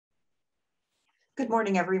Good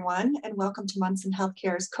morning, everyone, and welcome to Munson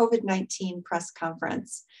Healthcare's COVID-19 press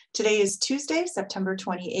conference. Today is Tuesday, September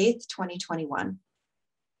 28th, 2021.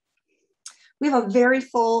 We have a very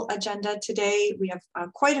full agenda today. We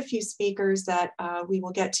have quite a few speakers that we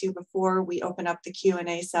will get to before we open up the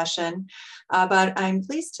Q&A session. But I'm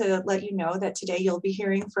pleased to let you know that today you'll be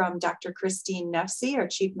hearing from Dr. Christine Nefsey, our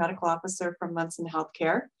Chief Medical Officer from Munson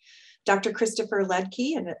Healthcare, Dr. Christopher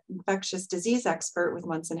Ledke, an infectious disease expert with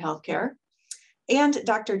Munson Healthcare, and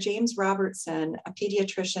Dr. James Robertson, a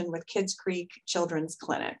pediatrician with Kids Creek Children's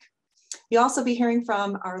Clinic. You'll also be hearing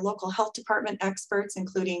from our local health department experts,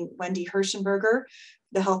 including Wendy Hirschenberger,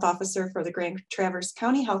 the health officer for the Grand Traverse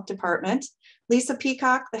County Health Department, Lisa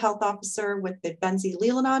Peacock, the health officer with the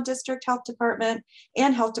Benzie-Leelanau District Health Department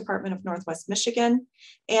and Health Department of Northwest Michigan.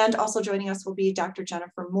 And also joining us will be Dr.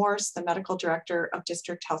 Jennifer Morse, the medical director of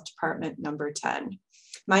District Health Department number 10.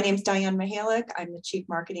 My name is Diane Mihalik. I'm the Chief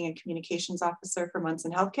Marketing and Communications Officer for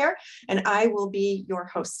Munson Healthcare, and I will be your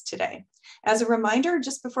host today. As a reminder,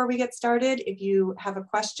 just before we get started, if you have a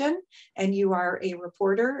question and you are a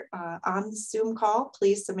reporter on the Zoom call,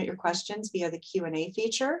 please submit your questions via the Q&A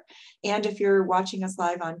feature. And if you're watching us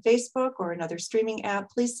live on Facebook or another streaming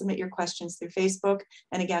app, please submit your questions through Facebook.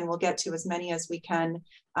 And again, we'll get to as many as we can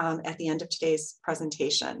at the end of today's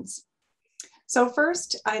presentations. So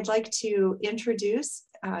first, I'd like to introduce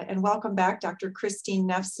and welcome back Dr. Christine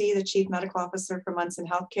Nefsey, the Chief Medical Officer for Munson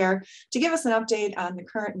Healthcare, to give us an update on the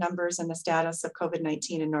current numbers and the status of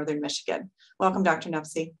COVID-19 in Northern Michigan. Welcome, Dr.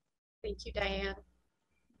 Nefsey. Thank you, Diane.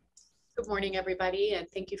 Good morning, everybody, and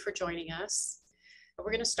thank you for joining us. We're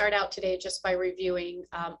going to start out today just by reviewing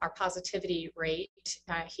our positivity rate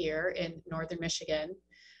here in Northern Michigan.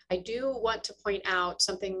 I do want to point out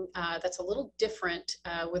something that's a little different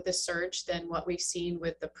with this surge than what we've seen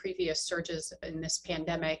with the previous surges in this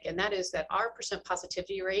pandemic, and that is that our percent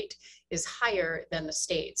positivity rate is higher than the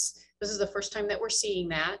state's. This is the first time that we're seeing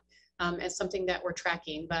that as something that we're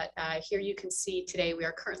tracking, but here you can see today we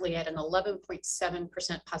are currently at an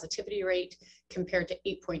 11.7% positivity rate compared to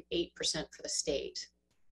 8.8% for the state.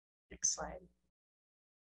 Next slide.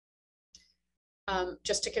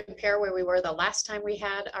 Just to compare where we were the last time we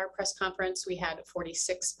had our press conference, we had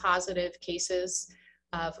 46 positive cases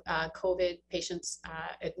of COVID patients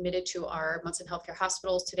admitted to our Munson Healthcare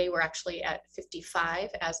hospitals. Today we're actually at 55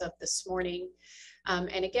 as of this morning.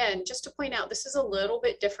 And again, just to point out, this is a little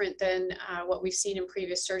bit different than what we've seen in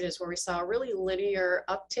previous surges where we saw a really linear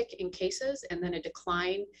uptick in cases and then a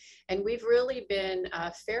decline. And we've really been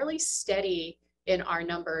fairly steady in our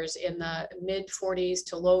numbers in the mid 40s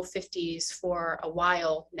to low 50s for a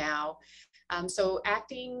while now. So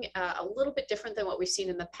acting a little bit different than what we've seen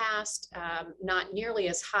in the past, not nearly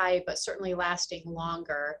as high, but certainly lasting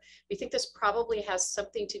longer. We think this probably has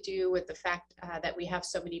something to do with the fact that we have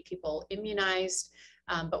so many people immunized,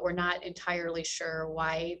 but we're not entirely sure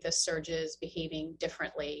why the surge is behaving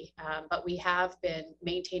differently. But we have been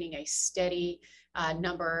maintaining a steady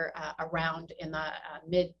number around in the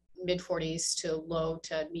mid 40s to low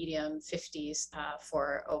to medium 50s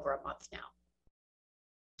for over a month now.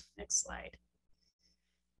 Next slide.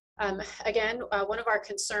 Again, one of our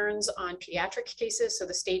concerns on pediatric cases, so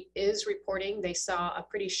the state is reporting they saw a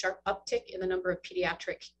pretty sharp uptick in the number of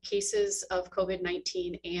pediatric cases of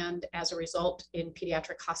COVID-19 and as a result in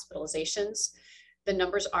pediatric hospitalizations. The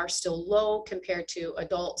numbers are still low compared to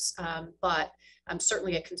adults, but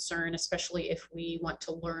certainly a concern, especially if we want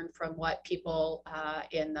to learn from what people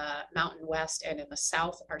in the Mountain West and in the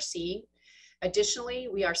South are seeing. Additionally,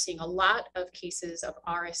 we are seeing a lot of cases of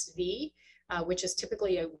RSV, which is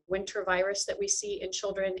typically a winter virus that we see in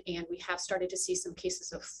children, and we have started to see some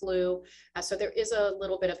cases of flu. So there is a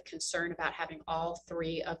little bit of concern about having all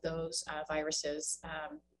three of those viruses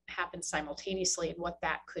happen simultaneously and what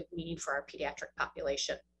that could mean for our pediatric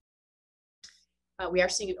population. We are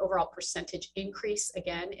seeing an overall percentage increase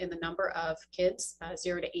again in the number of kids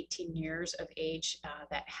 0 to 18 years of age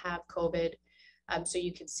that have COVID. So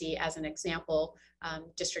you can see as an example,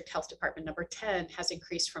 District Health Department number 10 has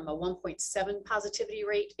increased from a 1.7 positivity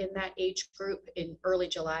rate in that age group in early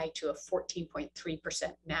July to a 14.3%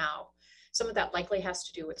 now. Some of that likely has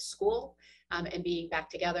to do with school and being back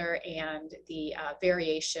together and the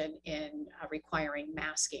variation in requiring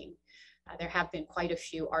masking. There have been quite a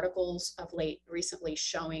few articles of late recently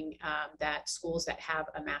showing that schools that have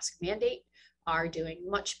a mask mandate are doing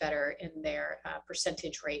much better in their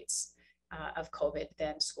percentage rates of COVID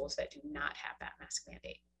than schools that do not have that mask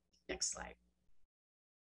mandate. Next slide.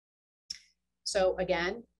 So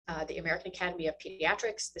again, the American Academy of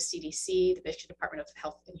Pediatrics, the CDC, the Michigan Department of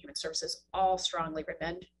Health and Human Services all strongly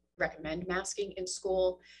recommend masking in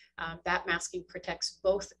school. That masking protects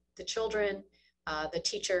both the children the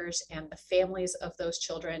teachers and the families of those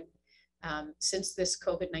children. Since this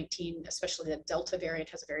COVID-19, especially the Delta variant,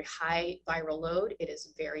 has a very high viral load, it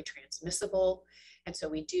is very transmissible. And so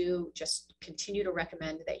we do just continue to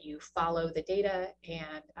recommend that you follow the data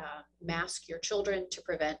and mask your children to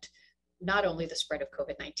prevent not only the spread of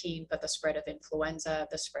COVID-19, but the spread of influenza,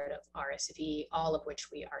 the spread of RSV, all of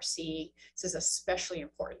which we are seeing. This is especially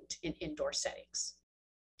important in indoor settings.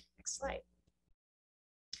 Next slide.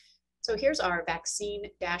 So here's our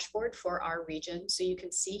vaccine dashboard for our region. So you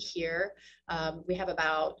can see here, we have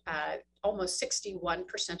about almost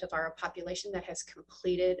 61% of our population that has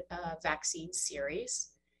completed a vaccine series.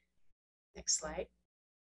 Next slide.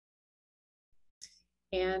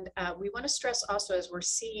 And we want to stress also, as we're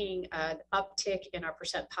seeing an uptick in our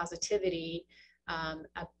percent positivity,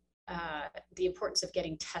 the importance of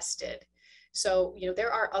getting tested. So, you know,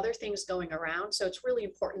 there are other things going around. So it's really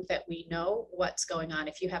important that we know what's going on.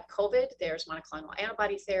 If you have COVID, there's monoclonal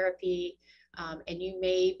antibody therapy, and you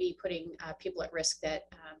may be putting people at risk that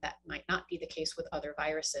might not be the case with other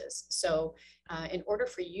viruses. So in order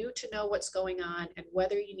for you to know what's going on and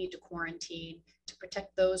whether you need to quarantine to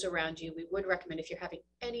protect those around you, we would recommend, if you're having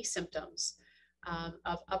any symptoms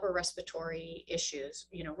of upper respiratory issues,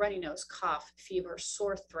 you know, runny nose, cough, fever,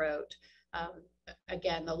 sore throat,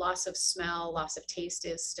 again, the loss of smell, loss of taste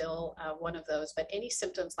is still one of those, but any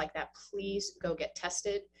symptoms like that, please go get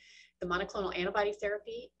tested. The monoclonal antibody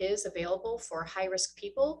therapy is available for high-risk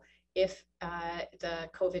people if the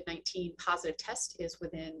COVID-19 positive test is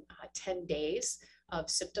within 10 days of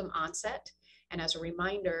symptom onset. And as a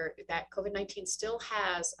reminder, that COVID-19 still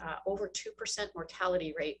has over 2%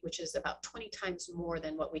 mortality rate, which is about 20 times more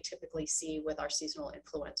than what we typically see with our seasonal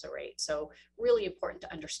influenza rate. So really important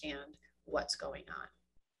to understand what's going on.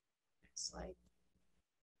 Next slide.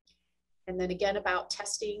 And then again about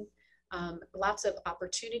testing, lots of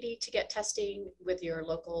opportunity to get testing with your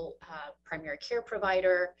local primary care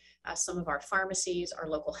provider, some of our pharmacies, our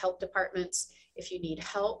local health departments. If you need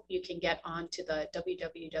help, you can get onto the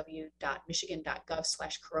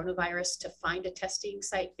www.michigan.gov/coronavirus to find a testing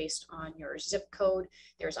site based on your zip code.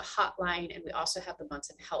 There's a hotline, and we also have the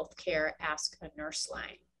Munson Healthcare Ask a Nurse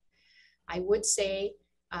line. I would say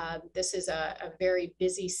this is a very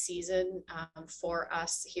busy season for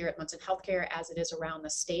us here at Munson Healthcare, as it is around the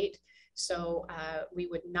state. So we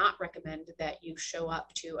would not recommend that you show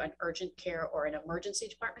up to an urgent care or an emergency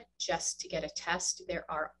department just to get a test. There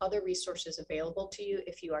are other resources available to you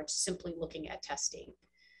if you are simply looking at testing.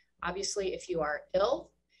 Obviously, if you are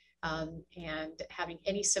ill and having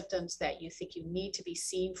any symptoms that you think you need to be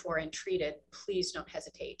seen for and treated, please don't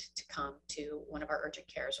hesitate to come to one of our urgent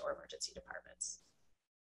cares or emergency departments.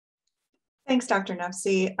 Thanks, Dr.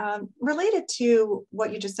 Nefsi. Related to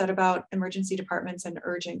what you just said about emergency departments and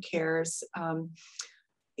urgent cares,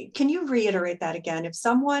 can you reiterate that again? If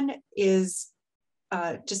someone is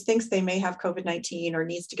just thinks they may have COVID-19 or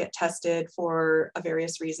needs to get tested for a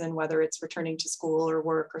various reason, whether it's returning to school or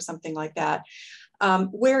work or something like that,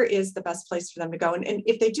 where is the best place for them to go? And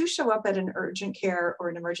if they do show up at an urgent care or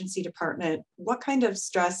an emergency department, what kind of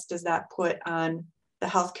stress does that put on the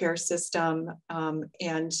healthcare system,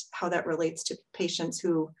 and how that relates to patients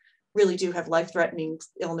who really do have life-threatening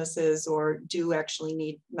illnesses or do actually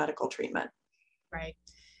need medical treatment? Right.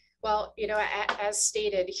 Well, you know, as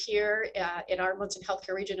stated here in our Munson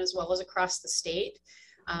Healthcare region, as well as across the state,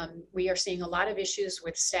 we are seeing a lot of issues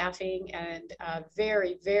with staffing and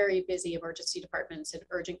very, very busy emergency departments and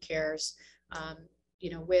urgent cares, you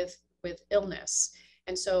know, with illness.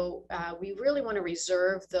 And so we really want to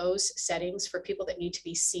reserve those settings for people that need to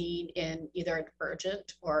be seen in either an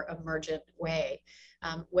urgent or emergent way.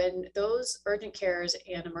 When those urgent cares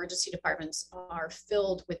and emergency departments are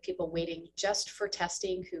filled with people waiting just for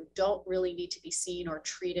testing who don't really need to be seen or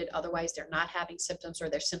treated, otherwise they're not having symptoms or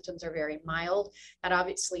their symptoms are very mild, that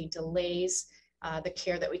obviously delays the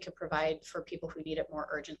care that we can provide for people who need it more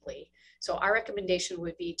urgently. So our recommendation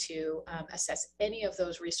would be to assess any of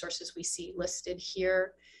those resources we see listed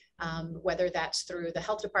here, whether that's through the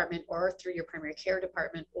health department or through your primary care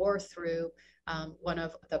department or through one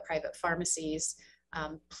of the private pharmacies.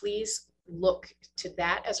 Please look to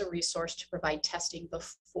that as a resource to provide testing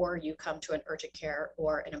before you come to an urgent care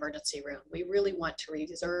or an emergency room. We really want to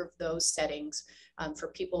reserve those settings for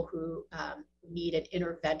people who need an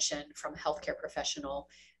intervention from a healthcare professional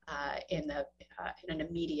in an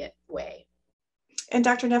immediate way. And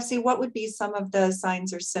Dr. Nefsi, what would be some of the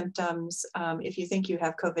signs or symptoms if you think you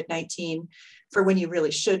have COVID-19 for when you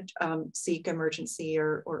really should seek emergency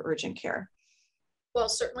or urgent care? Well,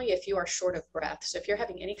 certainly if you are short of breath. So if you're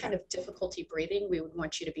having any kind of difficulty breathing, we would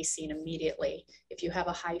want you to be seen immediately. If you have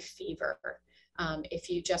a high fever, If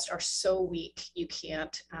you just are so weak, you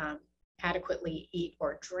can't adequately eat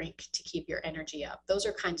or drink to keep your energy up. Those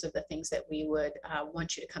are kinds of the things that we would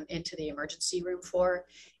want you to come into the emergency room for.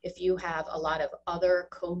 If you have a lot of other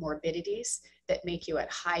comorbidities that make you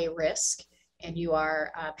at high risk, and you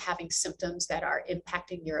are having symptoms that are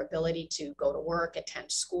impacting your ability to go to work,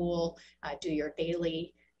 attend school, do your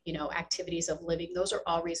daily activities of living, those are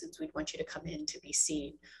all reasons we'd want you to come in to be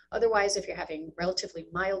seen. Otherwise, if you're having relatively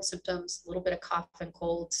mild symptoms, a little bit of cough and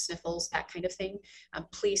cold, sniffles, that kind of thing,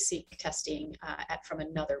 please seek testing from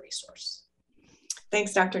another resource.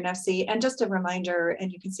 Thanks, Dr. Nefsi. And just a reminder,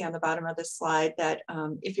 and you can see on the bottom of this slide that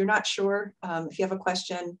if you're not sure, if you have a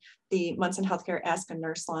question, the Munson Healthcare Ask a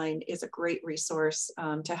Nurse line is a great resource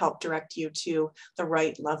to help direct you to the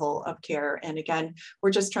right level of care. And again,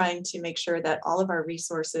 we're just trying to make sure that all of our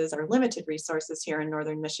resources, our limited resources here in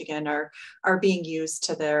Northern Michigan are being used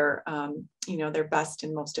to their their best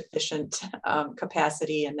and most efficient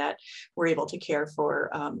capacity, and that we're able to care for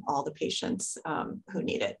all the patients who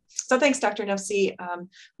need it. So thanks, Dr. Nefsi.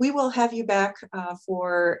 We will have you back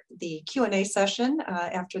for the Q&A session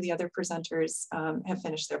after the other presenters have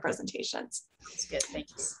finished their presentations. That's good, thank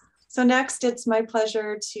you. So next, it's my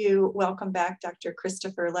pleasure to welcome back Dr.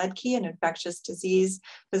 Christopher Ledke, an infectious disease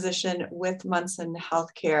physician with Munson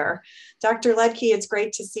Healthcare. Dr. Ledke, it's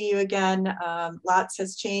great to see you again. Lots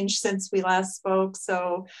has changed since we last spoke.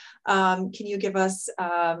 So can you give us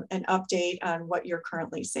an update on what you're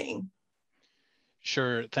currently seeing?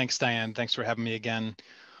 Sure, thanks, Diane. Thanks for having me again.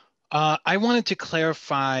 I wanted to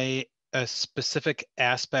clarify a specific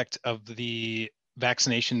aspect of the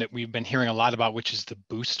vaccination that we've been hearing a lot about, which is the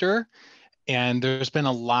booster. And there's been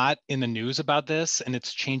a lot in the news about this, and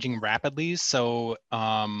it's changing rapidly. So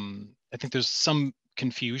I think there's some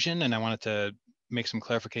confusion, and I wanted to make some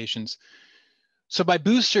clarifications. So by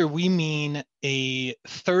booster, we mean a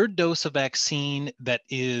third dose of vaccine that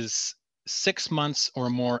is 6 months or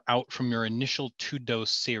more out from your initial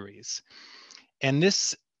 2-dose series. And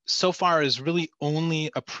this so far is really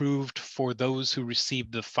only approved for those who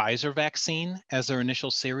received the Pfizer vaccine as their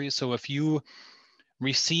initial series. So if you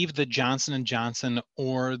receive the Johnson & Johnson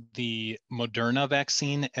or the Moderna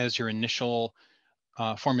vaccine as your initial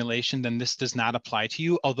formulation, then this does not apply to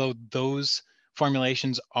you, although those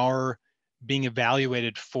formulations are being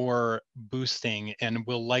evaluated for boosting and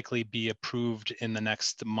will likely be approved in the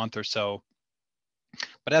next month or so.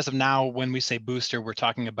 But as of now, when we say booster, we're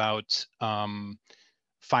talking about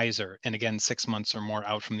Pfizer, and again, 6 months or more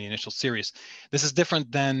out from the initial series. This is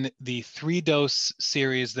different than the 3-dose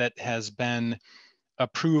series that has been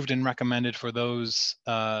approved and recommended for those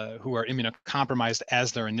who are immunocompromised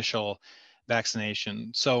as their initial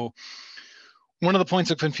vaccination. So one of the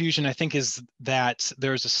points of confusion, I think, is that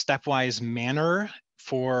there's a stepwise manner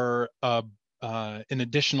for an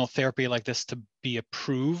additional therapy like this to be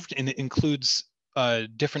approved, and it includes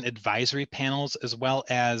different advisory panels as well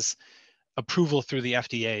as approval through the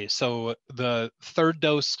FDA. So the 3rd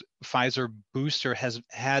dose Pfizer booster has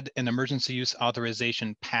had an emergency use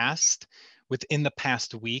authorization passed within the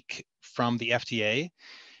past week from the FDA.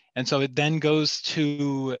 And so it then goes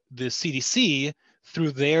to the CDC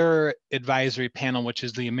through their advisory panel, which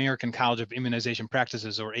is the American College of Immunization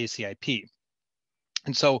Practices, or ACIP.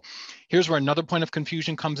 And so here's where another point of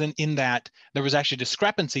confusion comes in that there was actually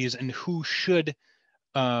discrepancies in who should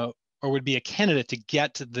or would be a candidate to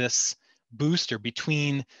get this booster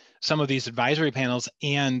between some of these advisory panels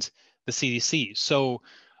and the CDC. So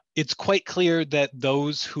it's quite clear that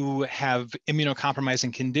those who have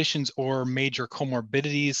immunocompromising conditions or major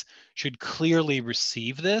comorbidities should clearly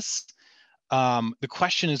receive this. The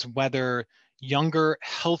question is whether younger,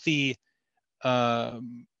 healthy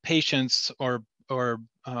patients or part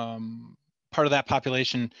of that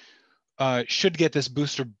population should get this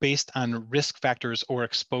booster based on risk factors or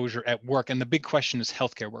exposure at work. And the big question is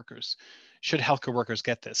healthcare workers. Should healthcare workers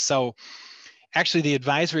get this? So actually the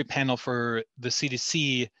advisory panel for the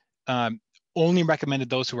CDC only recommended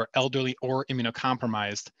those who are elderly or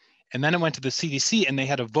immunocompromised. And then it went to the CDC and they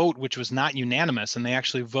had a vote which was not unanimous, and they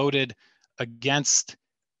actually voted against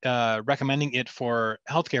recommending it for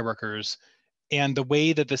healthcare workers. And the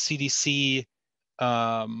way that the CDC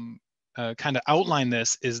kind of outline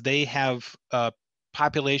this is they have a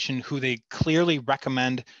population who they clearly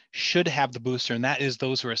recommend should have the booster, and that is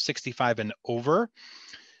those who are 65 and over,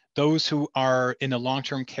 those who are in a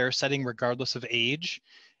long-term care setting regardless of age,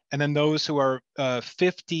 and then those who are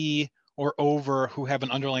 50 or over who have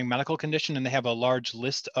an underlying medical condition, and they have a large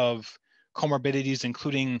list of comorbidities,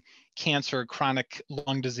 including cancer, chronic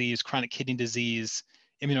lung disease, chronic kidney disease,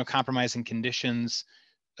 immunocompromising conditions,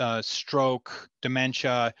 stroke,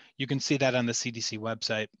 dementia. You can see that on the CDC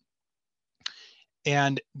website.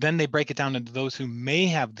 And then they break it down into those who may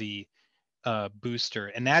have the booster,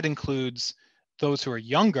 and that includes those who are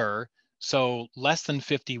younger, so less than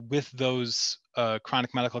 50 with those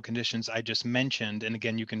chronic medical conditions I just mentioned. And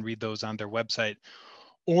again, you can read those on their website,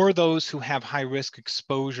 or those who have high risk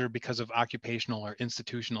exposure because of occupational or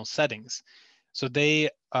institutional settings. So they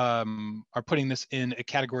are putting this in a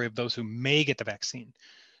category of those who may get the vaccine.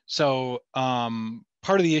 So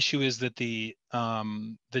part of the issue is that the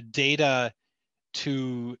data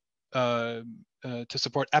to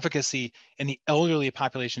support efficacy in the elderly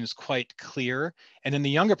population is quite clear. And in the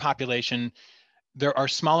younger population, there are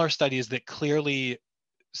smaller studies that clearly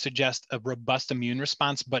suggest a robust immune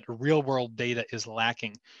response, but real world data is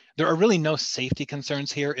lacking. There are really no safety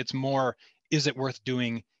concerns here. It's more, is it worth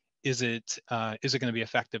doing? Is it going to be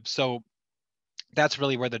effective? So that's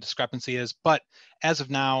really where the discrepancy is. But as of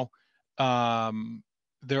now,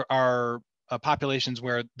 there are populations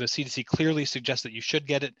where the CDC clearly suggests that you should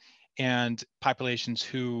get it, and populations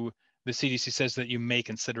who the CDC says that you may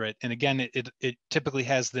consider it. And again, it typically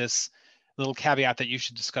has this little caveat that you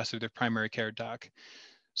should discuss with your primary care doc.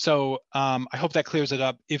 So I hope that clears it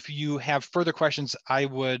up. If you have further questions, I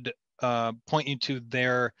would point you to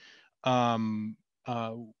their website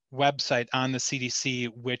on the CDC,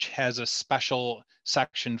 which has a special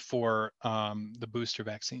section for the booster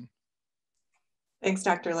vaccine. Thanks,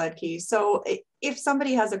 Dr. Ledke. So if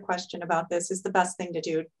somebody has a question about this, is the best thing to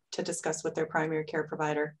do to discuss with their primary care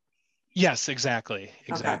provider? Yes, exactly.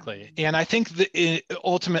 Okay. And I think that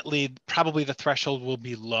ultimately, probably the threshold will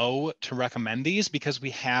be low to recommend these because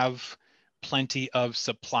we have plenty of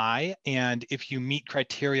supply. And if you meet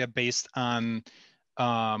criteria based on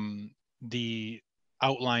the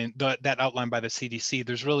outline, that outline by the CDC,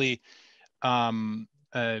 there's really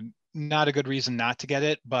not a good reason not to get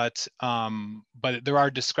it, but there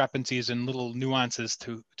are discrepancies and little nuances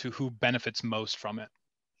to who benefits most from it.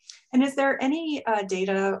 And is there any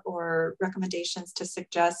data or recommendations to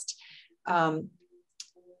suggest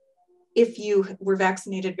if you were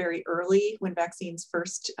vaccinated very early when vaccines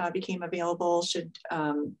first became available,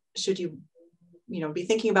 should you be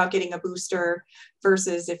thinking about getting a booster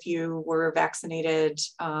versus if you were vaccinated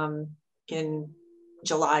in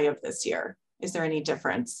July of this year? Is there any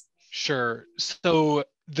difference? Sure. So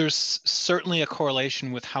there's certainly a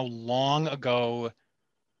correlation with how long ago,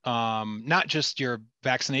 not just your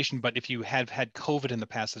vaccination, but if you have had COVID in the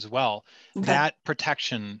past as well, okay, that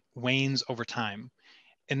protection wanes over time.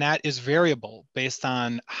 And that is variable based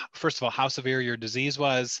on, first of all, how severe your disease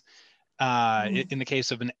was. In the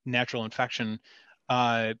case of a natural infection,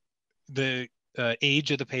 the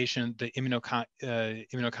age of the patient, the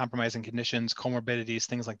immunocompromising conditions, comorbidities,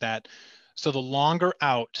 things like that. So the longer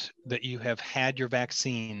out that you have had your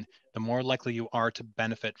vaccine, the more likely you are to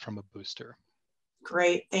benefit from a booster.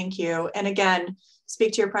 Great, thank you. And again,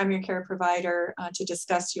 speak to your primary care provider to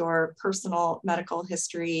discuss your personal medical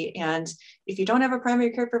history. And if you don't have a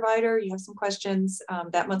primary care provider, you have some questions,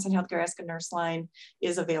 that Munson Healthcare Ask a Nurse line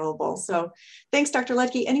is available. So thanks, Dr.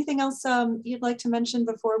 Ledke. Anything else you'd like to mention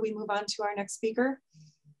before we move on to our next speaker?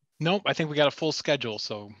 Nope, I think we got a full schedule,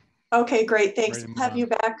 so. Okay, great, thanks. We'll have you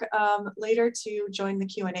back later to join the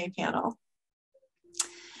Q&A panel.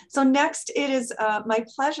 So next, it is my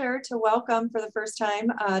pleasure to welcome for the first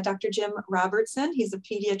time Dr. Jim Robertson. He's a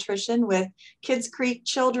pediatrician with Kids Creek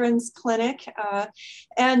Children's Clinic.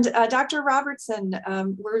 Dr. Robertson,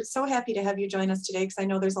 we're so happy to have you join us today because I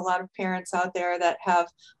know there's a lot of parents out there that have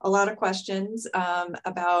a lot of questions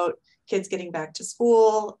about kids getting back to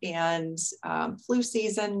school and flu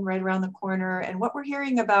season right around the corner and what we're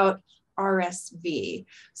hearing about RSV.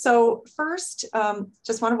 So first,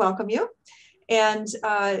 just want to welcome you. And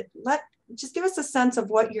just give us a sense of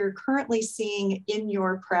what you're currently seeing in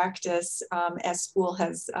your practice as school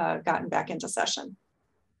has gotten back into session.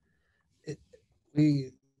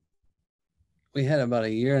 We had about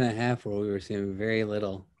 1.5 years where we were seeing very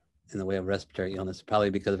little in the way of respiratory illness, probably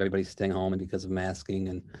because of everybody staying home and because of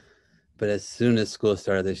masking. But as soon as school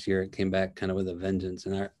started this year, it came back kind of with a vengeance.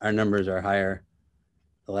 And our numbers are higher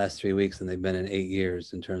the last 3 weeks than they've been in 8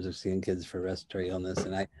 years in terms of seeing kids for respiratory illness.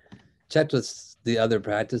 And I checked with the other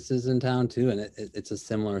practices in town too, and it's a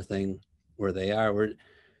similar thing where they are. We're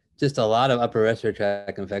just a lot of upper respiratory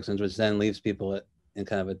tract infections, which then leaves people in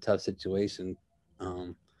kind of a tough situation.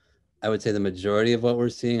 I would say the majority of what we're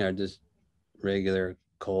seeing are just regular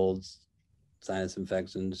colds, sinus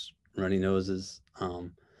infections, runny noses.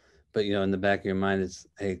 But in the back of your mind, it's,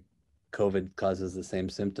 hey, COVID causes the same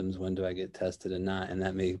symptoms. When do I get tested and not? And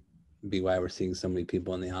that may be why we're seeing so many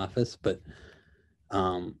people in the office. But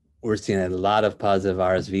we're seeing a lot of positive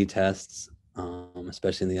RSV tests,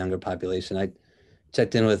 especially in the younger population. I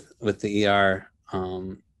checked in with the ER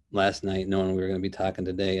last night, knowing we were going to be talking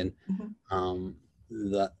today. And Mhm.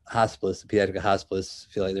 the hospice, the pediatric hospice,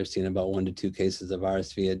 feel like they're seeing about 1 to 2 cases of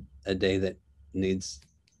RSV a day that needs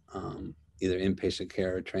either inpatient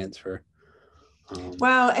care or transfer.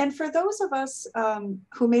 Wow. And for those of us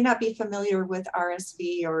who may not be familiar with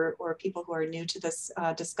RSV, or people who are new to this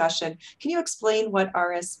discussion, can you explain what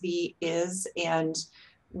RSV is and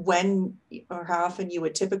when or how often you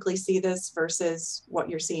would typically see this versus what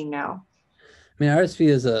you're seeing now? I mean, RSV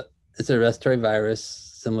it's a respiratory virus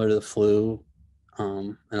similar to the flu,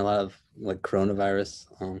 and a lot of like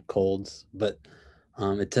coronavirus colds, but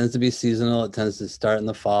it tends to be seasonal. It tends to start in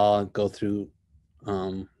the fall and go through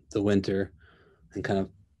the winter and kind of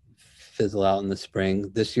fizzle out in the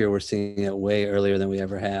spring. This year, we're seeing it way earlier than we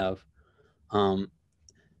ever have. Um,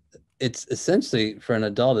 it's essentially, for an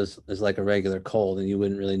adult, is like a regular cold, and you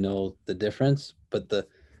wouldn't really know the difference. But the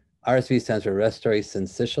RSV stands for respiratory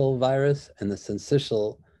syncytial virus, and the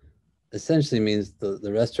syncytial essentially means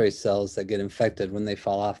the respiratory cells that get infected, when they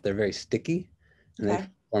fall off, they're very sticky and they Okay.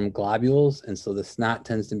 form globules. And so the snot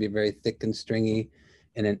tends to be very thick and stringy.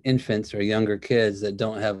 And in infants or younger kids that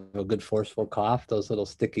don't have a good forceful cough, those little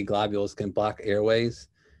sticky globules can block airways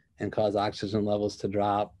and cause oxygen levels to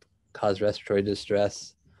drop, cause respiratory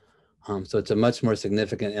distress. So it's a much more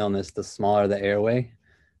significant illness the smaller the airway.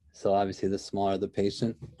 So obviously the smaller the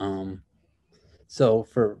patient. So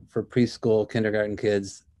for preschool, kindergarten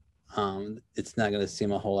kids, it's not going to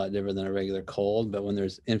seem a whole lot different than a regular cold. But when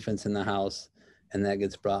there's infants in the house and that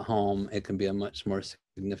gets brought home, it can be a much more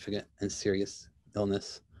significant and serious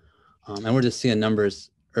illness. And we're just seeing numbers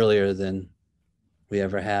earlier than we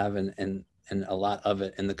ever have, and a lot of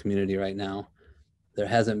it in the community right now. There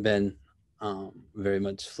hasn't been very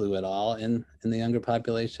much flu at all in the younger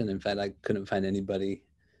population. In fact, I couldn't find anybody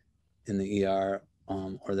in the ER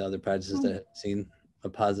or the other practices that have seen a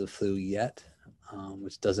positive flu yet,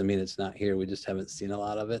 which doesn't mean it's not here. We just haven't seen a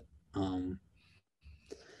lot of it. And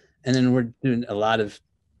then we're doing a lot of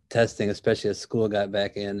testing, especially as school got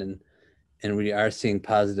back in, and we are seeing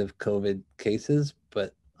positive COVID cases,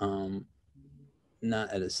 but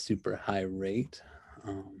not at a super high rate.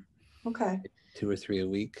 Okay. 2 or 3 a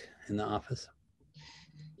week in the office.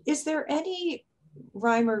 Is there any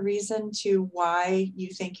rhyme or reason to why you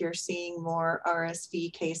think you're seeing more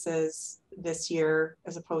RSV cases this year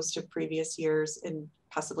as opposed to previous years and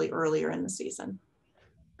possibly earlier in the season?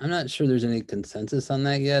 I'm not sure there's any consensus on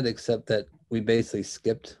that yet, except that we basically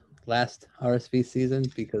skipped last RSV season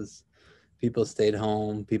because people stayed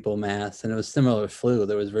home, people masked, and it was similar to flu.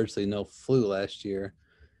 There was virtually no flu last year.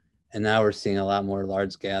 And now we're seeing a lot more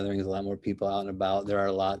large gatherings, a lot more people out and about. There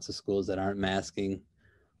are lots of schools that aren't masking.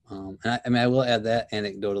 And I mean, I will add that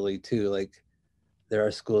anecdotally too. Like, there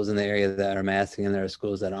are schools in the area that are masking and there are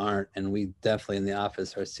schools that aren't. And we definitely in the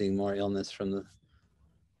office are seeing more illness from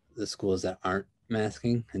the schools that aren't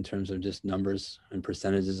masking in terms of just numbers and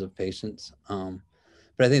percentages of patients. But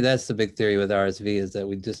I think that's the big theory with RSV, is that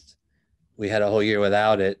we had a whole year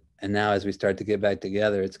without it. And now as we start to get back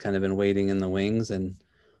together, it's kind of been waiting in the wings. And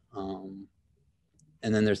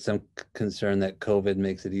then there's some concern that COVID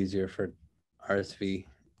makes it easier for RSV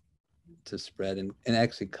to spread and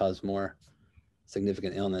actually cause more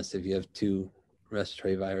significant illness if you have 2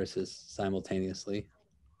 respiratory viruses simultaneously.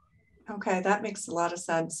 Okay, that makes a lot of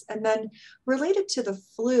sense. And then related to the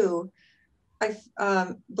flu,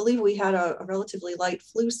 I believe we had a relatively light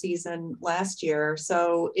flu season last year.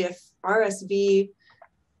 So if RSV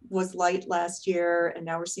was light last year and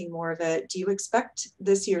now we're seeing more of it, do you expect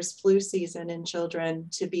this year's flu season in children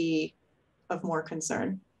to be of more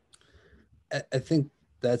concern? I think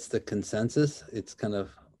that's the consensus. It's kind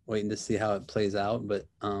of waiting to see how it plays out. But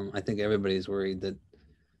I think everybody's worried that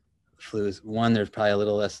flu is, one, there's probably a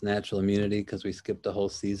little less natural immunity because we skipped the whole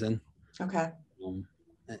season. Okay.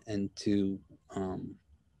 And 2,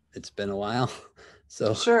 it's been a while.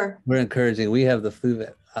 So sure, we're encouraging. We have the flu.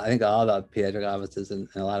 I think all the pediatric offices and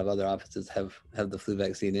a lot of other offices have the flu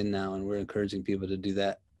vaccine in now, and we're encouraging people to do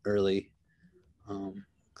that early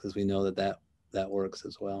because we know that works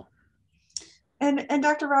as well. And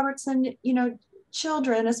Dr. Robertson, you know,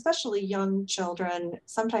 children, especially young children,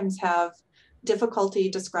 sometimes have difficulty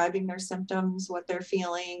describing their symptoms, what they're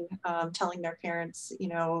feeling, telling their parents, you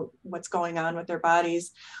know, what's going on with their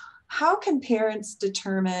bodies. How can parents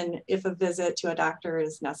determine if a visit to a doctor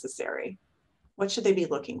is necessary? What should they be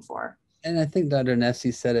looking for? And I think Dr.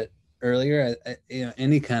 Nessie said it earlier. You know,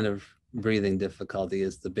 any kind of breathing difficulty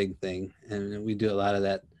is the big thing, and we do a lot of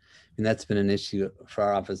that. And that's been an issue for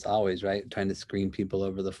our office always, right? Trying to screen people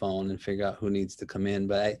over the phone and figure out who needs to come in.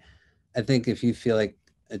 But I think if you feel like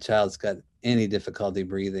a child's got any difficulty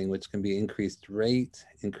breathing, which can be increased rate,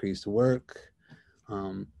 increased work,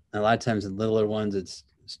 A lot of times in littler ones, it's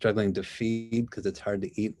struggling to feed because it's hard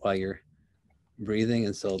to eat while you're breathing.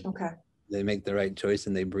 And so Okay. they make the right choice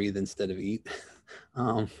and they breathe instead of eat.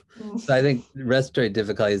 So Mm. I think respiratory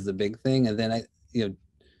difficulty is the big thing. And then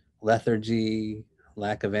lethargy,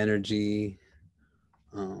 lack of energy.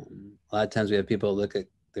 A lot of times we have people look at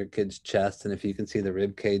their kid's chest, and if you can see the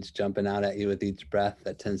rib cage jumping out at you with each breath,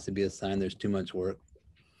 that tends to be a sign there's too much work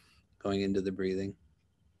going into the breathing.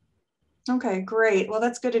 Okay, great. Well,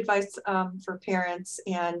 that's good advice for parents.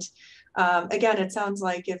 And again, it sounds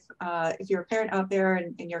like if you're a parent out there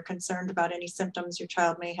and you're concerned about any symptoms your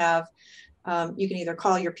child may have, you can either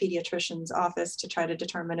call your pediatrician's office to try to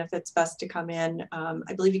determine if it's best to come in.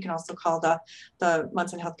 I believe you can also call the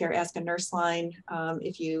Munson Healthcare Ask a Nurse line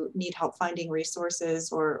if you need help finding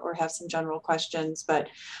resources or have some general questions. But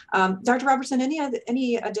Dr. Robertson,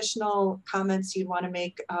 any additional comments you'd want to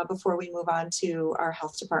make before we move on to our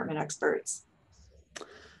health department experts?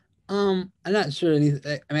 I'm not sure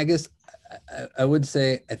anything. I mean, I guess I would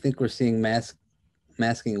say I think we're seeing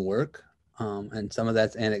masking work. And some of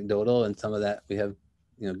that's anecdotal, and some of that we have,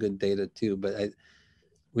 good data too. But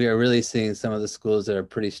we are really seeing some of the schools that are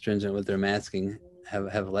pretty stringent with their masking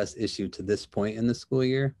have less issue to this point in the school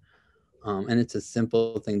year. And it's a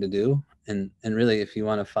simple thing to do. And really, if you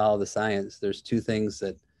want to follow the science, there's two things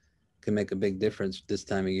that can make a big difference this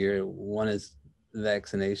time of year. One is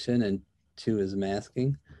vaccination, and two is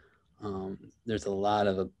masking. There's a lot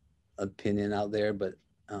of opinion out there, but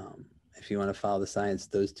if you want to follow the science,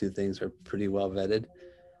 those two things are pretty well vetted.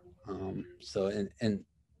 So, and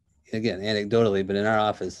again, anecdotally, but in our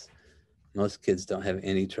office, most kids don't have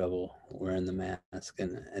any trouble wearing the mask.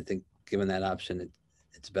 And I think given that option,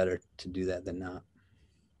 it's better to do that than not.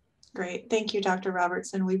 Great. Thank you, Dr.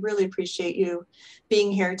 Robertson. We really appreciate you being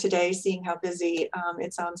here today, seeing how busy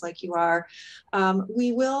it sounds like you are.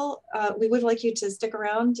 We would like you to stick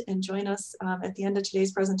around and join us at the end of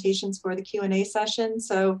today's presentations for the Q&A session.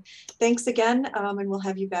 So thanks again, and we'll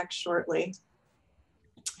have you back shortly.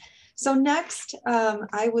 So next,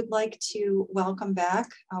 I would like to welcome back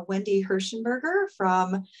Wendy Hirschenberger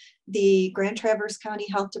from the Grand Traverse County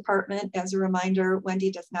Health Department. As a reminder, Wendy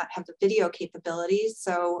does not have the video capabilities,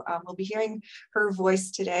 so we'll be hearing her voice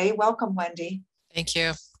today. Welcome, Wendy. Thank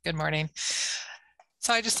you. Good morning.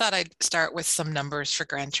 So I just thought I'd start with some numbers for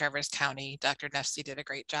Grand Traverse County. Dr. Nefsey did a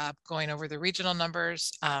great job going over the regional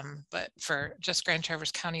numbers, but for just Grand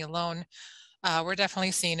Traverse County alone, we're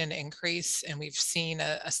definitely seeing an increase, and we've seen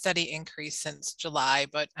a steady increase since July,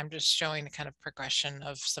 but I'm just showing a kind of progression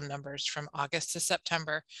of some numbers from August to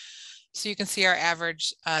September. So you can see our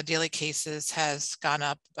average daily cases has gone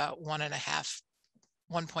up about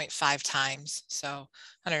 1.5 times, so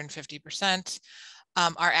 150%.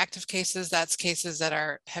 Our active cases, that's cases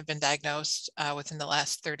that have been diagnosed within the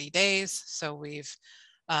last 30 days. So we've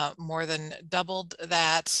more than doubled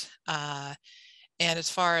that. And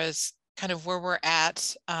as far as kind of where we're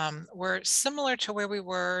at, we're similar to where we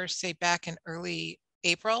were, say, back in early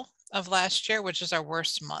April of last year, which is our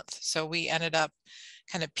worst month. So we ended up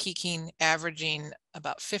kind of peaking, averaging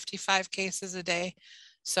about 55 cases a day.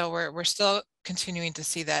 So we're still continuing to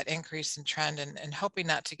see that increase in trend and hoping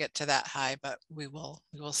not to get to that high, but we will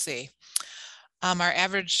see. Our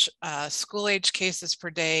average school age cases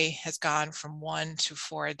per day has gone from 1 to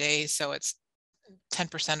 4 a day. So it's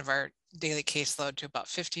 10% of our daily caseload to about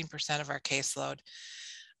 15% of our caseload.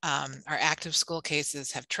 Our active school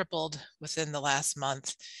cases have tripled within the last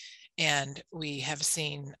month, and we have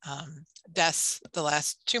seen deaths the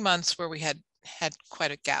last 2 months where we had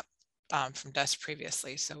quite a gap from deaths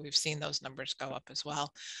previously. So we've seen those numbers go up as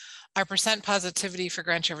well. Our percent positivity for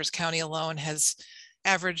Grand Traverse County alone has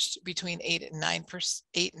averaged between 8 and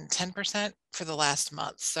 10% for the last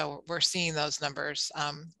month. So we're seeing those numbers.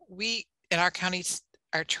 We in our counties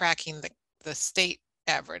are tracking the state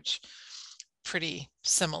average pretty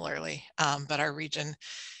similarly, but our region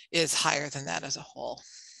is higher than that as a whole.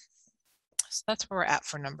 So that's where we're at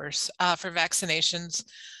for numbers. For vaccinations,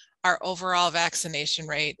 our overall vaccination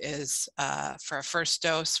rate is, for a first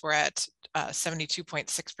dose, we're at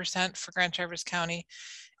 72.6% for Grand Traverse County.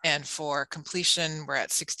 And for completion, we're at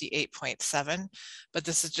 68.7, but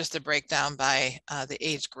this is just a breakdown by the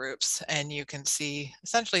age groups. And you can see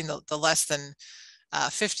essentially in the less than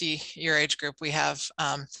 50-year age group, we have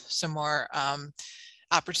some more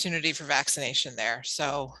opportunity for vaccination there.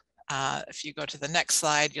 So if you go to the next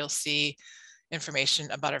slide, you'll see information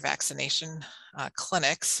about our vaccination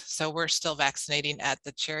clinics. So we're still vaccinating at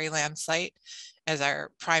the Cherryland site as our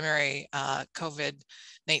primary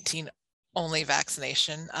COVID-19 only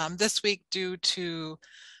vaccination. This week, due to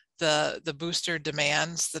the booster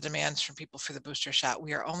demands, the demands from people for the booster shot,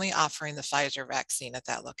 we are only offering the Pfizer vaccine at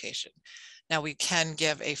that location. Now we can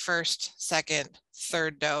give a first, second,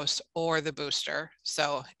 third dose or the booster.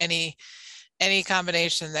 So any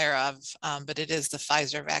combination thereof, but it is the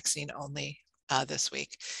Pfizer vaccine only this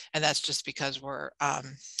week. And that's just because we're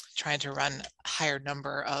trying to run a higher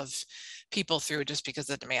number of people through just because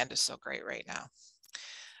the demand is so great right now.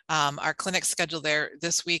 Our clinic schedule there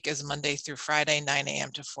this week is Monday through Friday, 9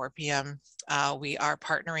 a.m. to 4 p.m. We are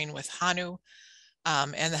partnering with HANU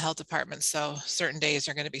and the health department. So certain days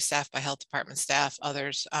are going to be staffed by health department staff,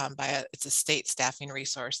 others it's a state staffing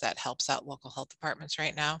resource that helps out local health departments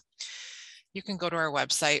right now. You can go to our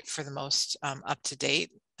website for the most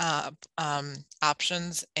up-to-date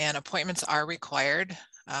options, and appointments are required.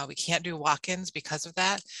 We can't do walk-ins because of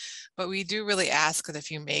that, but we do really ask that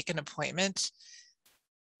if you make an appointment,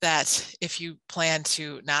 that if you plan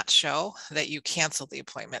to not show, that you cancel the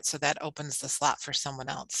appointment. So that opens the slot for someone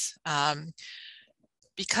else.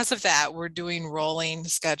 Because of that, we're doing rolling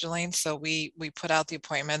scheduling. So we put out the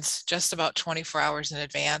appointments just about 24 hours in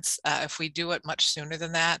advance. If we do it much sooner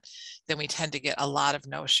than that, then we tend to get a lot of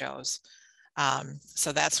no-shows.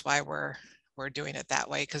 So that's why we're doing it that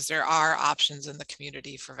way, because there are options in the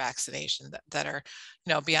community for vaccination that are,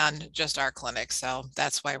 beyond just our clinic. So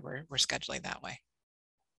that's why we're scheduling that way.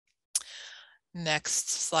 Next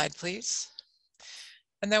slide, please.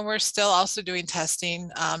 And then we're still also doing testing,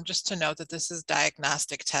 just to note that this is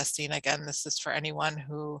diagnostic testing. Again, this is for anyone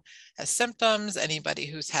who has symptoms, anybody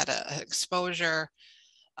who's had an exposure,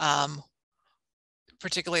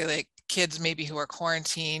 particularly like kids maybe who are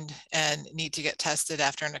quarantined and need to get tested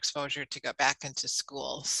after an exposure to go back into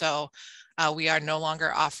school. So we are no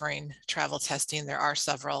longer offering travel testing. There are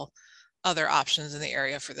several other options in the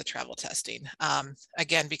area for the travel testing.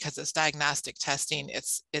 Again, because it's diagnostic testing,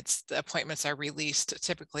 the appointments are released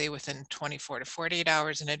typically within 24 to 48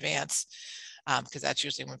 hours in advance, because that's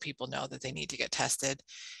usually when people know that they need to get tested.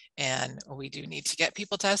 And we do need to get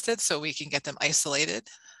people tested so we can get them isolated.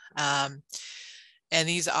 And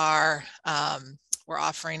these are, we're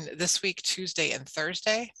offering this week, Tuesday and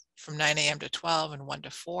Thursday from 9 a.m. to 12 and 1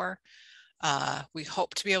 to 4. We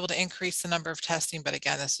hope to be able to increase the number of testing, but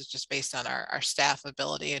again, this is just based on our staff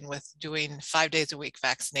ability, and with doing 5 days a week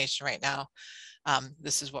vaccination right now,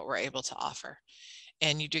 this is what we're able to offer.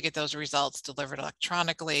 And you do get those results delivered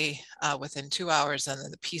electronically within 2 hours, and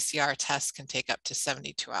then the PCR test can take up to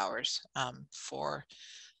 72 hours for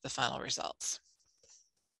the final results.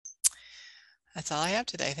 That's all I have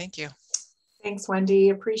today. Thank you. Thanks, Wendy.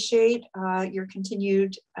 Appreciate your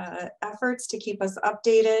continued efforts to keep us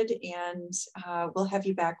updated, and we'll have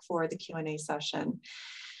you back for the Q&A session.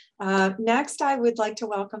 Next, I would like to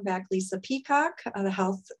welcome back Lisa Peacock, the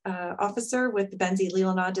health officer with the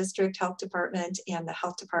Benzie-Leelanau District Health Department and the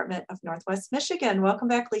Health Department of Northwest Michigan. Welcome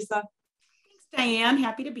back, Lisa. Thanks, Diane.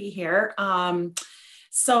 Happy to be here.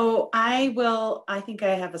 So I think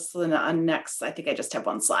I have a next, I think I just have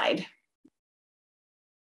one slide.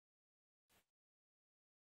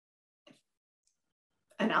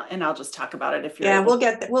 And I'll just talk about it if you're able.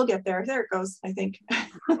 We'll get there. There it goes, I think.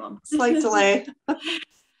 Slight delay.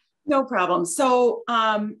 No problem. So,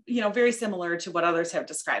 very similar to what others have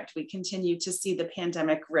described, we continue to see the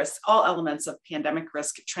pandemic risk, all elements of pandemic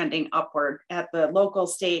risk trending upward at the local,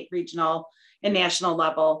 state, regional, and national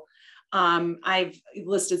level. I've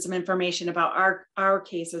listed some information about our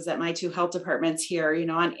cases at my two health departments here.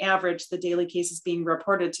 On average, the daily cases being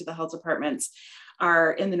reported to the health departments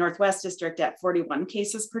are in the Northwest District at 41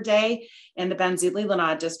 cases per day, and the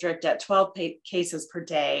Benzie-Leelanau District at 12 cases per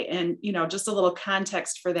day. And, just a little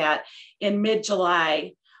context for that, in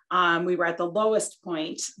mid-July, we were at the lowest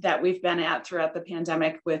point that we've been at throughout the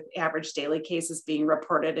pandemic, with average daily cases being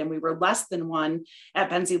reported, and we were less than 1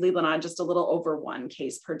 at Benzie-Leelanau, just a little over 1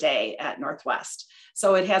 case per day at Northwest.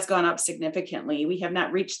 So it has gone up significantly. We have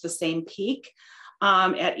not reached the same peak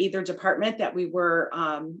at either department that we were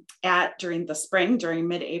at during the spring, during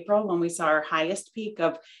mid-April, when we saw our highest peak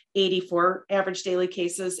of 84 average daily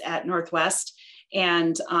cases at Northwest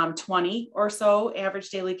and 20 or so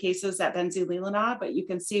average daily cases at Benzie-Leelanau. But you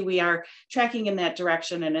can see we are tracking in that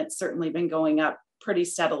direction, and it's certainly been going up pretty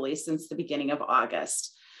steadily since the beginning of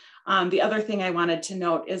August. The other thing I wanted to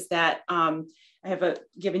note is that I have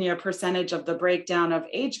given you a percentage of the breakdown of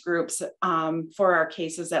age groups for our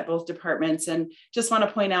cases at both departments. And just want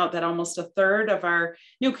to point out that almost a third of our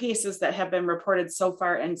new cases that have been reported so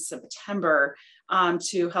far in September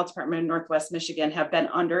to Health Department in Northwest Michigan have been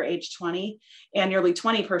under age 20, and nearly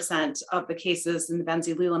 20% of the cases in the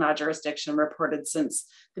Benzie-Leelanau jurisdiction reported since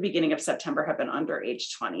the beginning of September have been under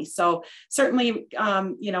age 20. So certainly,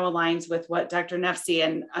 aligns with what Dr. Nefsi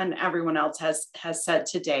and everyone else has said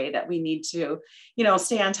today, that we need to,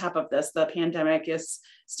 stay on top of this. The pandemic is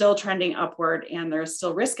still trending upward, and there's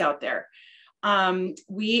still risk out there.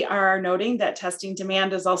 We are noting that testing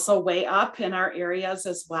demand is also way up in our areas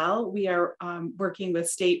as well. We are working with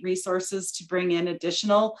state resources to bring in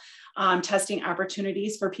additional testing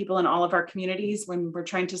opportunities for people in all of our communities when we're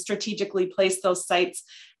trying to strategically place those sites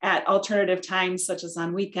at alternative times, such as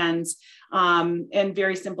on weekends, and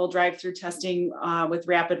very simple drive-through testing with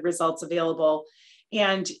rapid results available.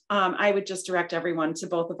 And I would just direct everyone to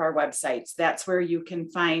both of our websites. That's where you can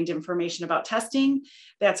find information about testing.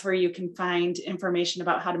 That's where you can find information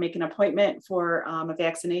about how to make an appointment for a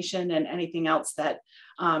vaccination and anything else that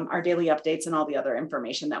our daily updates and all the other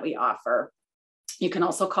information that we offer. You can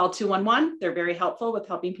also call 211. They're very helpful with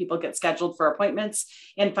helping people get scheduled for appointments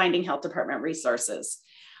and finding health department resources.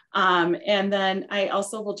 And then I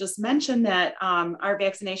also will just mention that our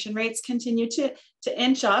vaccination rates continue to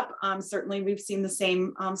inch up. Certainly we've seen the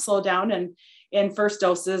same slowdown in first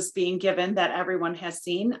doses being given that everyone has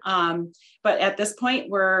seen. But at this point,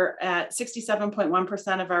 we're at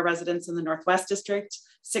 67.1% of our residents in the Northwest District,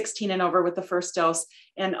 16 and over with the first dose,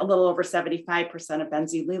 and a little over 75% of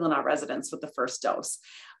Benzie-Leelanau residents with the first dose.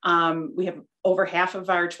 We have over half of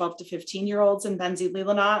our 12 to 15-year-olds in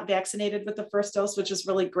Benzie-Leelanau vaccinated with the first dose, which is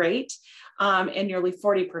really great, and nearly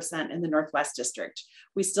 40% in the Northwest District.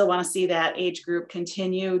 We still want to see that age group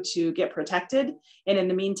continue to get protected. And in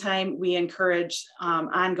the meantime, we encourage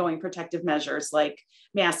ongoing protective measures like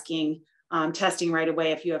masking, testing right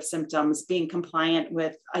away if you have symptoms, being compliant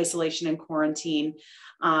with isolation and quarantine,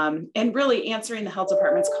 and really answering the health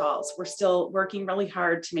department's calls. We're still working really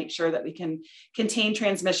hard to make sure that we can contain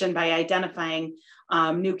transmission by identifying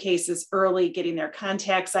new cases early, getting their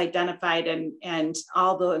contacts identified, and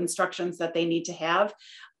all the instructions that they need to have.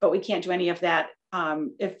 But we can't do any of that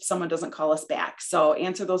if someone doesn't call us back. So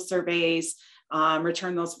answer those surveys,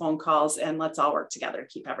 return those phone calls, and let's all work together to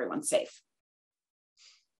keep everyone safe.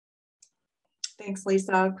 Thanks,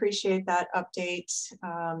 Lisa. Appreciate that update.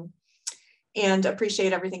 And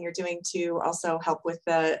appreciate everything you're doing to also help with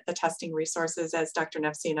the testing resources. As Dr.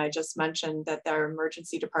 Nefsi and I just mentioned, that their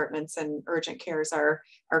emergency departments and urgent cares are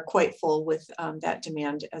quite full with that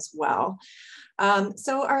demand as well.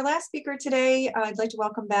 So our last speaker today, I'd like to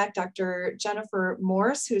welcome back Dr. Jennifer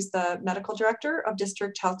Morse, who's the Medical Director of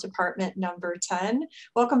District Health Department number 10.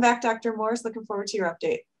 Welcome back, Dr. Morse. Looking forward to your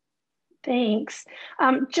update. Thanks.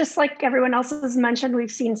 Just like everyone else has mentioned,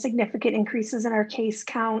 we've seen significant increases in our case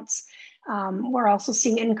counts. We're also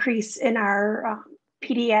seeing increase in our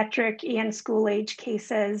pediatric and school age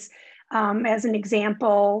cases. As an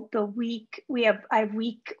example, I have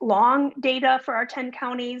week-long data for our 10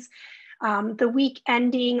 counties. The week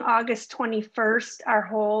ending August 21st, our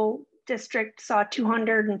whole district saw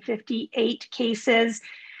 258 cases.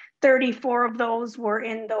 34 of those were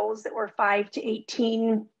in those that were 5 to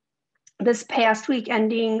 18. This past week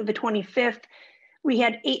ending the 25th, we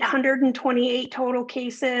had 828 total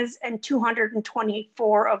cases, and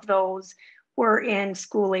 224 of those were in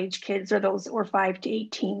school age kids, or those that were 5 to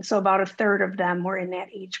 18. So about a third of them were in that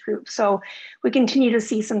age group. So we continue to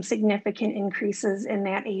see some significant increases in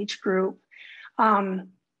that age group.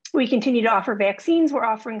 We continue to offer vaccines. We're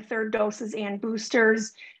offering third doses and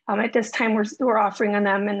boosters. At this time, we're offering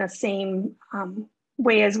them in the same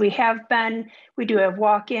way as we have been. We do have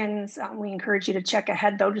walk-ins. We encourage you to check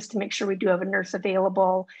ahead though, just to make sure we do have a nurse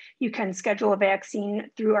available. You can schedule a vaccine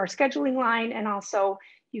through our scheduling line, and also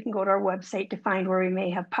you can go to our website to find where we may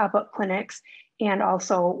have pop-up clinics, and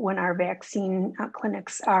also when our vaccine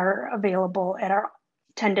clinics are available at our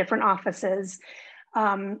 10 different offices.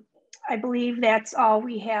 I believe that's all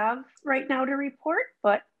we have right now to report,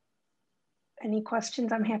 but any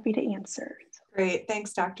questions I'm happy to answer. Great,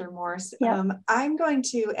 thanks, Dr. Morse. Yep. I'm going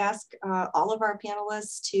to ask all of our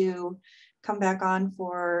panelists to come back on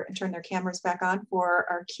and turn their cameras back on for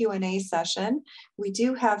our Q&A session. We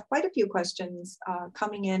do have quite a few questions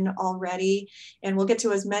coming in already, and we'll get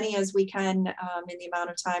to as many as we can in the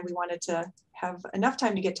amount of time. We wanted to have enough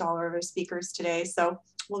time to get to all of our speakers today, so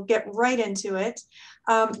we'll get right into it.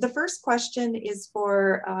 The first question is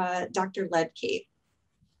for Dr. Ledke.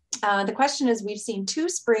 The question is, we've seen 2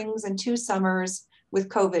 springs and 2 summers with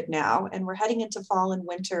COVID now, and we're heading into fall and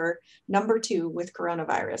winter number 2 with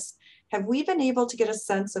coronavirus. Have we been able to get a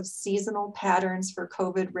sense of seasonal patterns for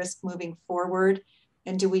COVID risk moving forward?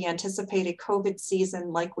 And do we anticipate a COVID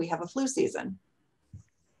season like we have a flu season?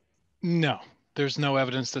 No, There's no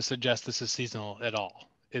evidence to suggest this is seasonal at all.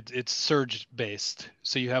 It's surge based.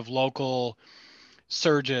 So you have local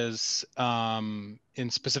surges in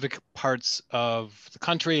specific parts of the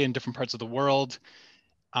country and different parts of the world.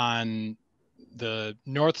 On the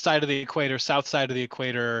north side of the equator, south side of the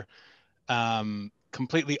equator,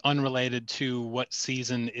 completely unrelated to what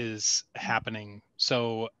season is happening.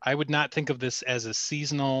 So I would not think of this as a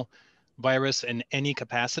seasonal virus in any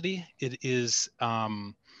capacity. It is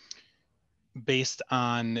based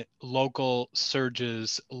on local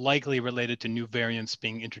surges likely related to new variants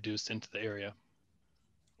being introduced into the area.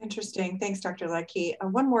 Interesting. Thanks, Dr. Leckie.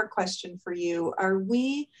 One more question for you. Are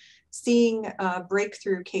we seeing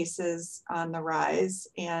breakthrough cases on the rise?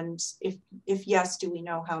 And if yes, do we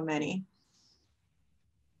know how many?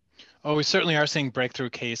 Oh, we certainly are seeing breakthrough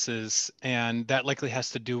cases, and that likely has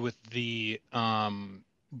to do with the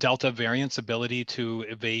Delta variant's ability to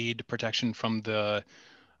evade protection from the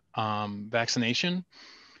vaccination.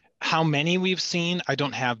 How many we've seen, I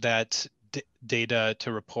don't have that data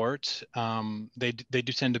to report. They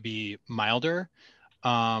do tend to be milder.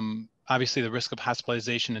 Obviously, the risk of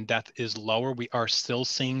hospitalization and death is lower. We are still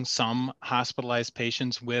seeing some hospitalized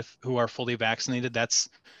patients who are fully vaccinated. That's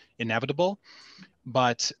inevitable.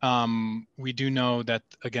 But we do know that,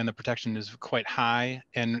 again, the protection is quite high.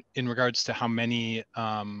 And in regards to how many,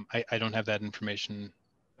 I don't have that information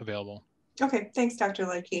available. Okay, thanks, Dr.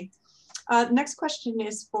 Leckie. Next question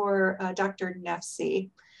is for Dr. Nefsi.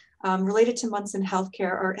 Related to Munson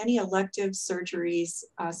Healthcare, are any elective surgeries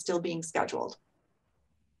still being scheduled?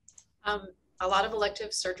 A lot of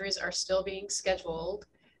elective surgeries are still being scheduled.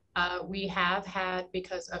 We have had,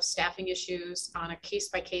 because of staffing issues, on a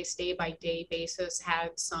case-by-case, day-by-day basis,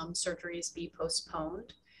 had some surgeries be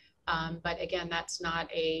postponed. But again, that's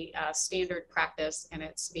not a standard practice, and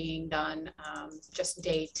it's being done just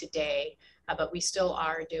day to day. But we still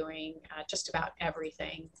are doing just about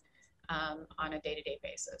everything on a day-to-day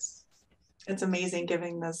basis. It's amazing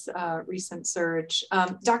given this recent surge.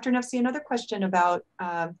 Dr. Nefsi, another question about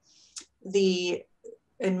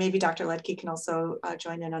and maybe Dr. Ledke can also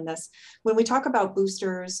join in on this. When we talk about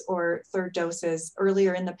boosters or third doses,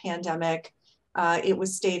 earlier in the pandemic, it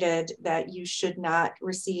was stated that you should not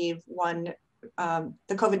receive the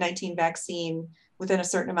COVID-19 vaccine within a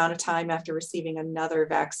certain amount of time after receiving another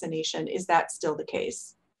vaccination. Is that still the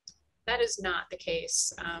case? That is not the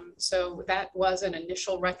case. So that was an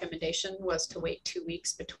initial recommendation, was to wait 2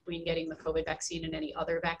 weeks between getting the COVID vaccine and any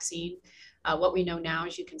other vaccine. What we know now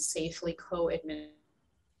is you can safely co-administer.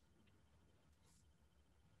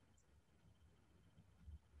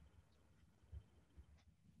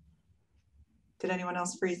 Did anyone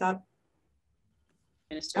else freeze up?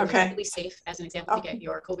 Okay. Completely safe, as an example, to get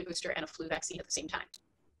your COVID booster and a flu vaccine at the same time.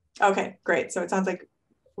 Okay, great. So it sounds like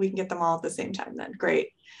we can get them all at the same time then.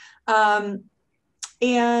 Great. Dr.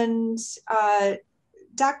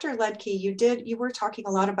 Ledke, you were talking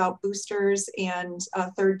a lot about boosters and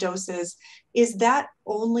third doses. Is that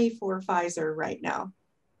only for Pfizer right now?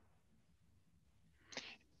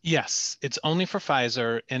 Yes, it's only for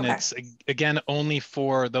Pfizer, and okay. It's, again, only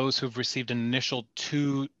for those who've received an initial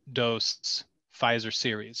 2-dose Pfizer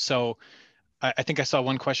series. So I think I saw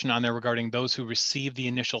one question on there regarding those who received the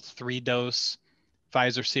initial 3-dose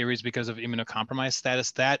Pfizer series because of immunocompromised status.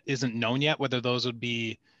 That isn't known yet, whether those would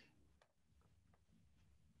be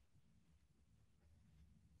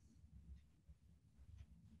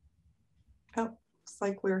looks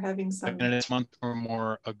like we're having some a month or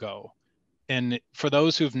more ago. And for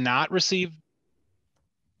those who've not received,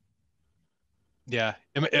 yeah,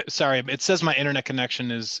 sorry, it says my internet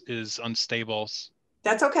connection is unstable.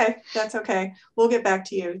 That's okay. That's okay. We'll get back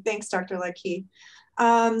to you. Thanks, Dr. Leckie.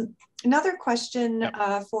 Another question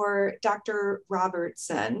for Dr.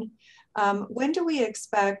 Robertson. When do we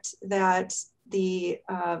expect that the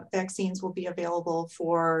vaccines will be available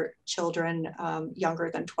for children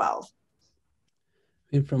younger than 12?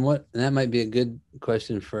 And that might be a good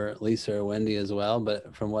question for Lisa or Wendy as well,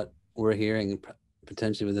 but from what we're hearing,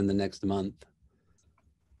 potentially within the next month.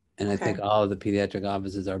 And I think all of the pediatric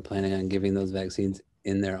offices are planning on giving those vaccines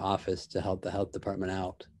in their office to help the health department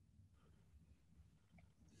out.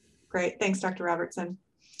 Great, thanks, Dr. Robertson.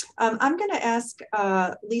 I'm going to ask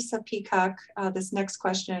Lisa Peacock this next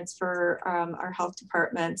question. It's for our health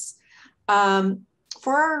departments.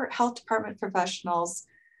 For our health department professionals,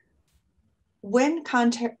 when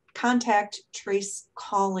contact trace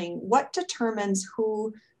calling, what determines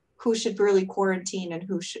who should really quarantine and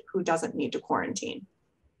who doesn't need to quarantine?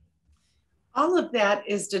 All of that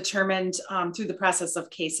is determined through the process of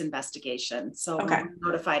case investigation. So Okay. when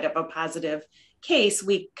we're notified of a positive case,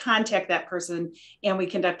 we contact that person and we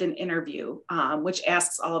conduct an interview, which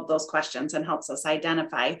asks all of those questions and helps us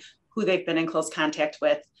identify who they've been in close contact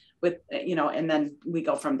with, and then we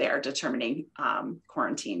go from there determining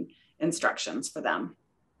quarantine instructions for them.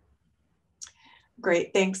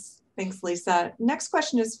 Great, thanks. Thanks, Lisa. Next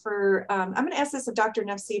question is for, I'm going to ask this of Dr.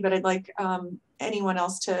 Nefsi, but I'd like anyone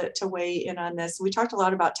else to weigh in on this. We talked a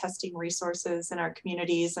lot about testing resources in our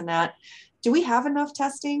communities and that. Do we have enough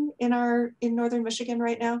testing in Northern Michigan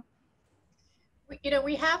right now?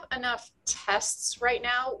 We have enough tests right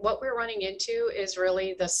now. What we're running into is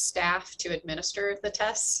really the staff to administer the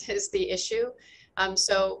tests is the issue.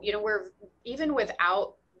 We're, even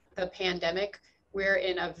without the pandemic, we're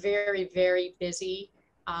in a very, very busy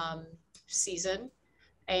season,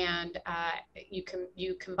 and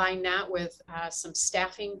you combine that with some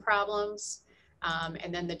staffing problems,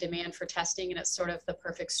 and then the demand for testing, and it's sort of the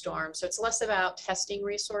perfect storm. So it's less about testing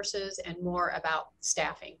resources and more about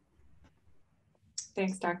staffing.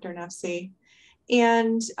 Thanks, Dr. Nefsi.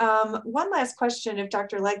 And one last question, if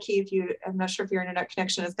Dr. Ledke, I'm not sure if your internet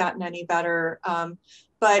connection has gotten any better,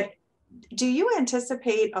 but do you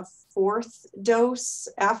anticipate a fourth dose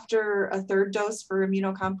after a third dose for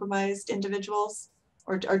immunocompromised individuals,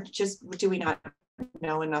 or just do we not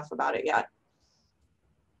know enough about it yet?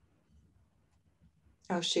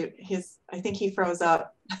 Oh shoot, I think he froze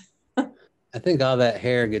up. I think all that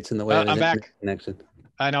hair gets in the way of his I'm back. connection.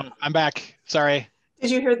 I know, I'm back. Sorry.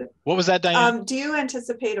 Did you hear that? What was that, Diane? Do you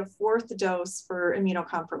anticipate a fourth dose for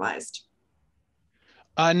immunocompromised?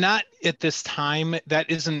 Not at this time.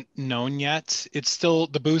 That isn't known yet. It's still,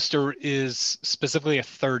 the booster is specifically a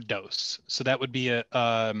third dose. So that would be a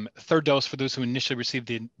third dose for those who initially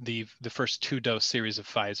received the first 2-dose series of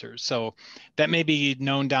Pfizer. So that may be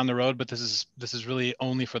known down the road, but this is really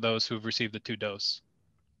only for those who have received the 2-dose.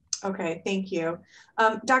 Okay, thank you.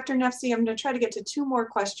 Dr. Nefsi, I'm going to try to get to 2 more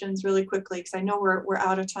questions really quickly because I know we're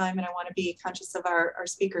out of time and I want to be conscious of our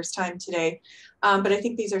speakers' time today. But I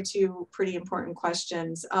think these are 2 pretty important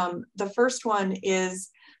questions. The first one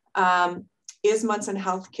is Munson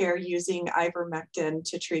Healthcare using ivermectin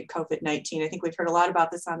to treat COVID-19? I think we've heard a lot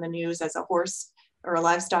about this on the news as a horse or a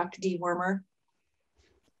livestock dewormer.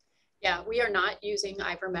 Yeah, we are not using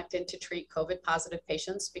ivermectin to treat COVID positive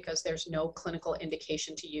patients because there's no clinical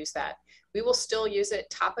indication to use that. We will still use it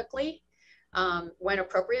topically when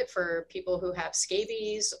appropriate for people who have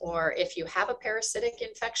scabies or if you have a parasitic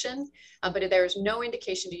infection, but there's no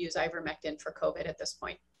indication to use ivermectin for COVID at this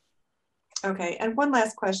point. Okay, and one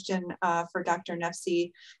last question for Dr.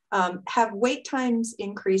 Nefsi. Have wait times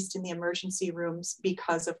increased in the emergency rooms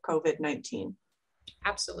because of COVID-19?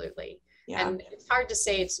 Absolutely. Yeah. And it's hard to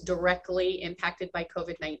say it's directly impacted by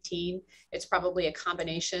COVID-19. It's probably a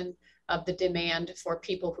combination of the demand for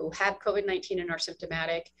people who have COVID-19 and are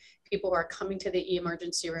symptomatic, people who are coming to the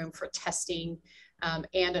emergency room for testing, and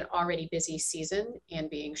an already busy season and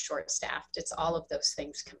being short-staffed. It's all of those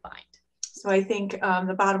things combined. So I think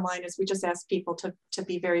the bottom line is we just ask people to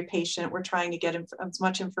be very patient. We're trying to get as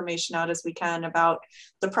much information out as we can about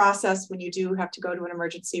the process when you do have to go to an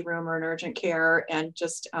emergency room or an urgent care, and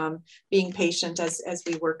just being patient as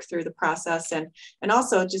we work through the process. And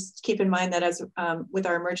also just keep in mind that as with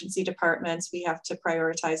our emergency departments, we have to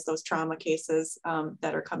prioritize those trauma cases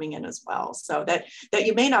that are coming in as well. So that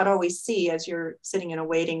you may not always see as you're sitting in a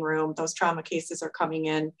waiting room, those trauma cases are coming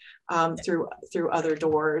in through other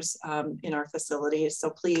doors in our facilities.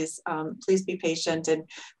 So please be patient, and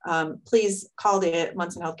please call the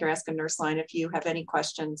Munson Healthcare Ask a Nurse line if you have any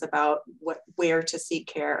questions about where to seek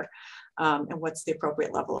care and what's the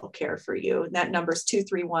appropriate level of care for you. And that number is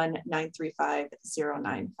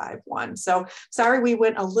 231-935-0951. So sorry we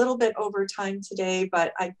went a little bit over time today,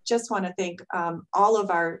 but I just want to thank all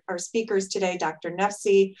of our speakers today, Dr.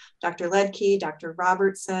 Nefsi, Dr. Ledke, Dr.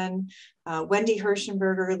 Robertson, Wendy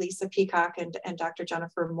Hirschenberger, Lisa Peacock, and Dr.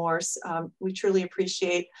 Jennifer Morse. We truly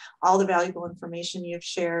appreciate all the valuable information you've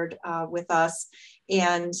shared with us.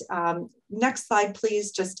 And next slide,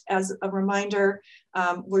 please, just as a reminder,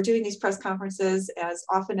 we're doing these press conferences as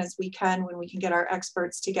often as we can when we can get our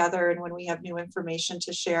experts together and when we have new information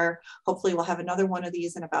to share. Hopefully we'll have another one of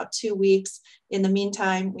these in about 2 weeks. In the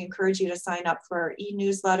meantime, we encourage you to sign up for our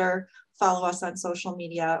e-newsletter, follow us on social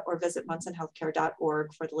media, or visit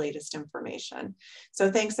munsonhealthcare.org for the latest information. So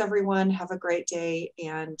thanks everyone, have a great day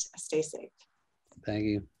and stay safe. Thank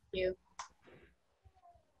you. Thank you.